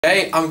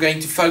Today I'm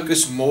going to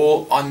focus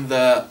more on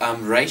the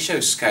ratio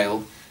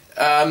scale.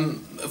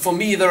 For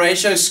me, the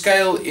ratio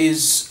scale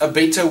is a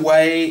better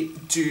way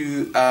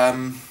to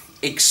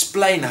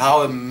explain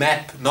how a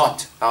map,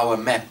 not how a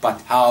map,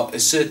 but how a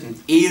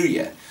certain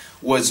area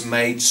was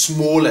made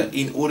smaller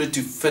in order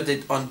to fit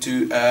it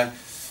onto a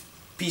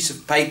piece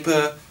of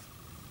paper.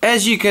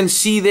 As you can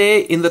see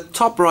there in the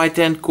top right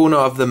hand corner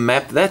of the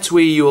map, that's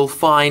where you will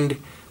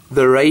find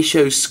the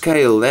ratio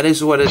scale. That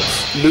is what it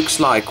looks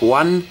like,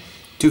 1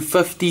 to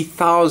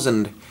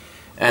 50,000.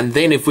 And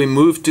then if we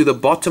move to the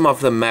bottom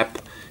of the map,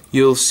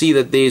 you'll see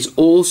that there's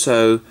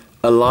also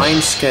a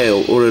line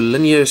scale or a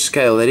linear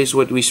scale. That is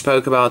what we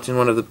spoke about in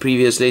one of the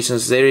previous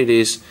lessons. There it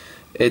is.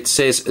 It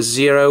says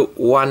 0,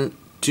 1,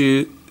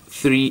 2,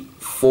 3,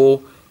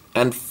 4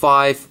 and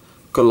 5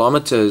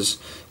 kilometers.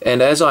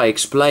 And as I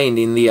explained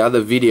in the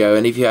other video,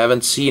 and if you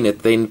haven't seen it,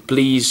 then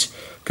please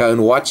go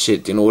and watch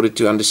it in order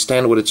to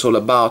understand what it's all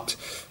about.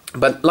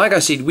 But like I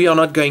said, we are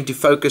not going to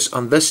focus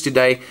on this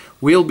today.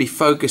 We'll be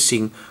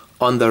focusing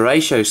on the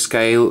ratio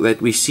scale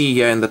that we see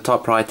here in the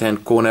top right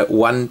hand corner,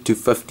 1 to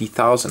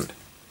 50,000.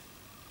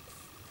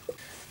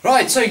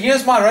 Right, so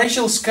here's my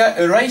ratio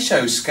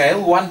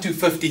scale, 1 to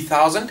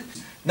 50,000.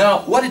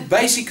 Now what it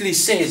basically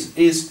says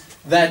is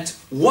that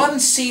 1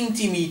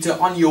 centimeter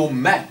on your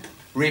map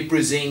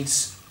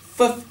represents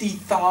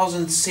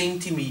 50,000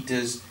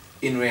 centimeters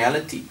in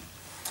reality.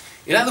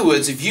 In other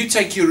words, if you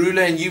take your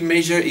ruler and you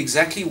measure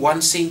exactly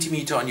 1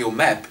 centimeter on your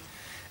map,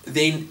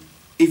 then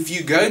if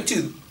you go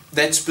to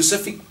that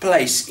specific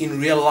place in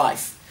real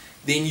life,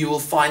 then you will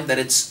find that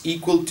it's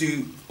equal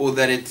to, or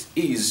that it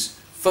is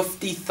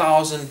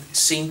 50,000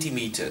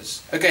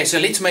 centimeters. Okay, so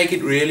let's make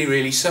it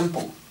really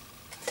simple.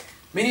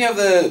 Many of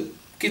the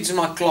kids in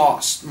my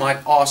class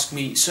might ask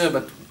me, sir,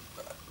 but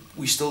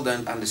we still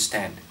don't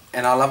understand.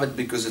 And I love it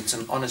because it's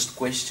an honest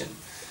question.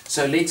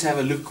 So let's have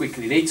a look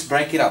quickly. Let's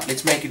break it up.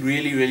 Let's make it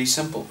really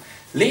simple.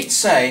 Let's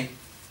say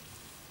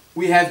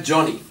we have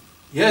Johnny.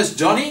 Here's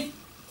Johnny.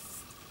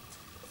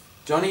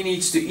 Johnny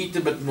needs to eat a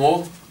bit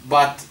more.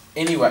 But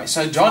anyway,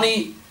 so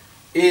Johnny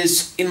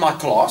is in my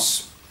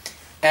class.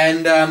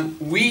 And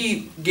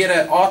we get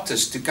an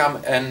artist to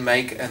come and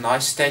make a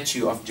nice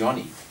statue of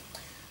Johnny.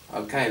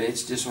 Okay,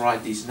 let's just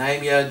write his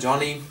name here,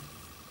 Johnny.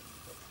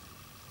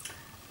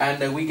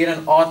 And we get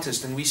an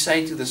artist and we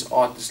say to this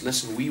artist,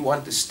 listen, we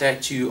want a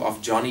statue of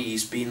Johnny.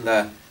 He's been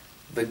the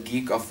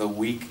geek of the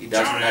week. He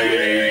doesn't know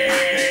whether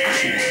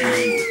he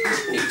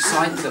should be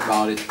excited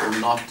about it or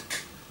not.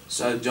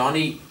 So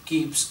Johnny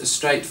keeps a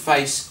straight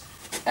face,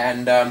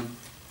 and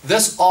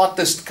this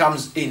artist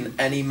comes in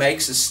and he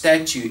makes a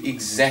statue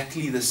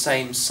exactly the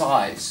same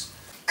size.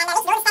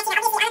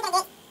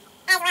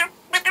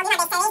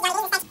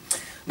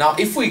 Now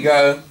if we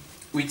go,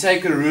 we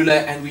take a ruler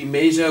and we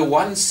measure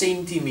 1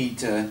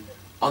 centimeter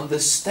on the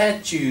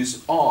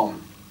statue's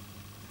arm,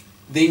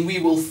 then we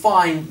will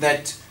find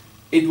that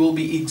it will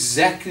be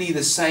exactly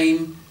the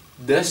same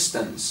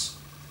distance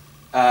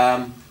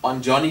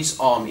on Johnny's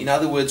arm. In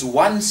other words,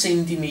 1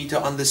 centimeter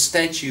on the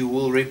statue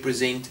will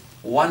represent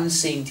 1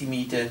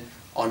 centimeter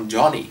on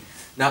Johnny.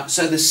 Now,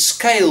 so the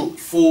scale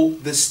for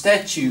the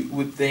statue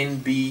would then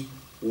be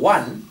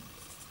 1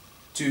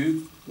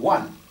 to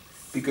 1.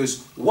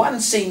 Because 1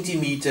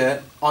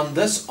 centimeter on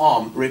this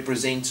arm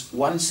represents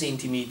 1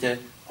 centimeter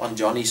on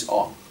Johnny's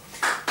arm.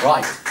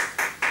 Right.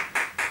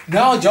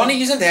 Now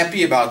Johnny isn't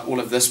happy about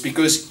all of this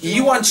because he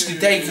wants to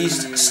take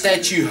his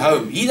statue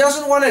home. He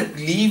doesn't want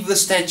to leave the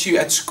statue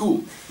at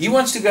school. He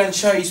wants to go and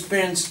show his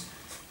parents,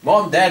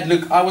 Mom, Dad,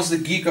 look, I was the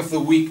geek of the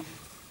week.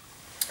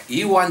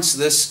 He wants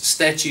this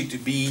statue to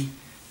be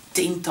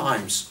 10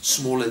 times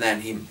smaller than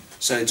him.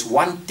 So it's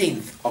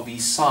 1/10 of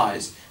his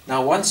size.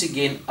 Now once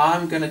again,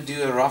 I'm going to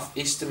do a rough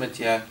estimate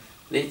here.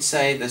 Let's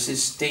say this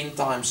is 10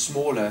 times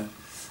smaller.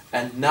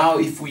 And now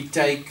if we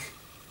take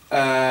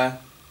a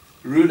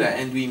ruler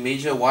and we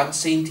measure 1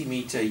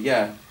 centimeter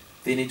here,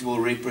 then it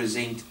will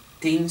represent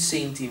 10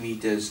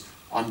 centimeters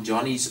on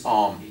Johnny's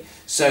arm.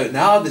 So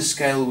now the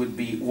scale would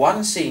be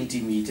 1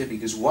 centimeter,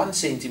 because 1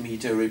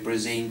 centimeter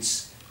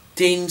represents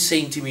 10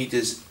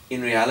 centimeters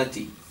in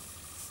reality.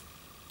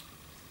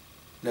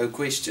 No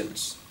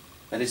questions.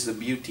 That is the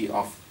beauty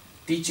of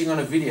teaching on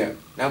a video.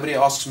 Nobody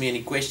asks me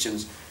any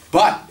questions,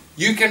 but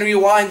you can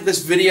rewind this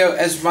video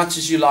as much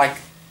as you like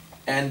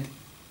and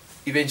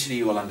eventually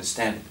you will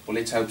understand it, or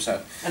let's hope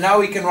so. And now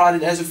we can write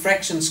it as a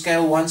fraction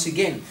scale once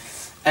again,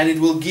 and it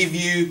will give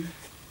you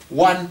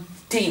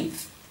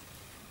 1/10.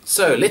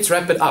 So let's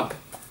wrap it up.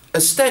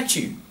 A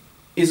statue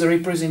is a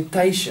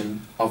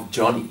representation of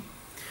Johnny.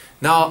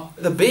 Now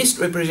the best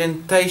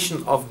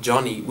representation of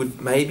Johnny would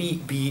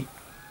maybe be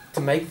to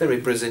make the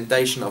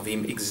representation of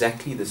him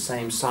exactly the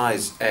same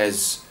size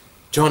as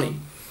Johnny.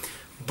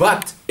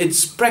 But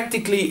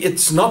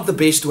it's not the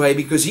best way,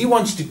 because he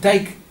wants to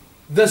take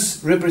this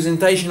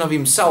representation of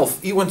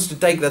himself, he wants to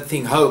take that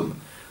thing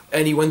home,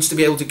 and he wants to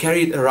be able to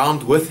carry it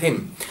around with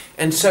him.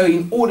 And so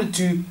in order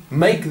to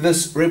make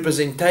this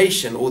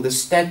representation or the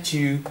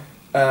statue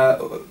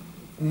a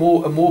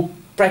more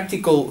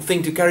practical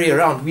thing to carry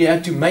around. We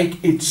had to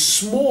make it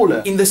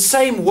smaller. In the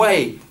same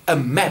way, a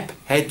map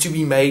had to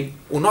be made,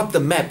 or not the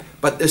map,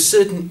 but a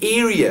certain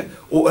area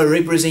or a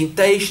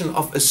representation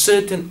of a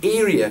certain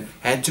area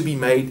had to be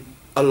made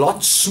a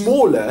lot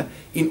smaller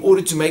in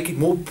order to make it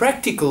more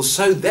practical,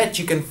 so that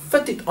you can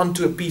fit it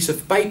onto a piece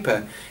of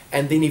paper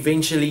and then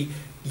eventually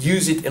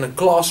use it in a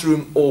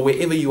classroom or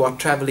wherever you are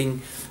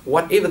traveling,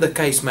 whatever the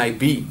case may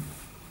be.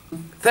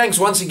 Thanks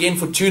once again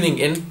for tuning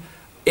in.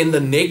 In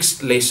the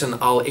next lesson,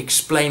 I'll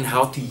explain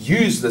how to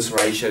use this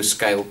ratio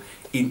scale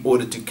in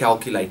order to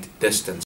calculate distance.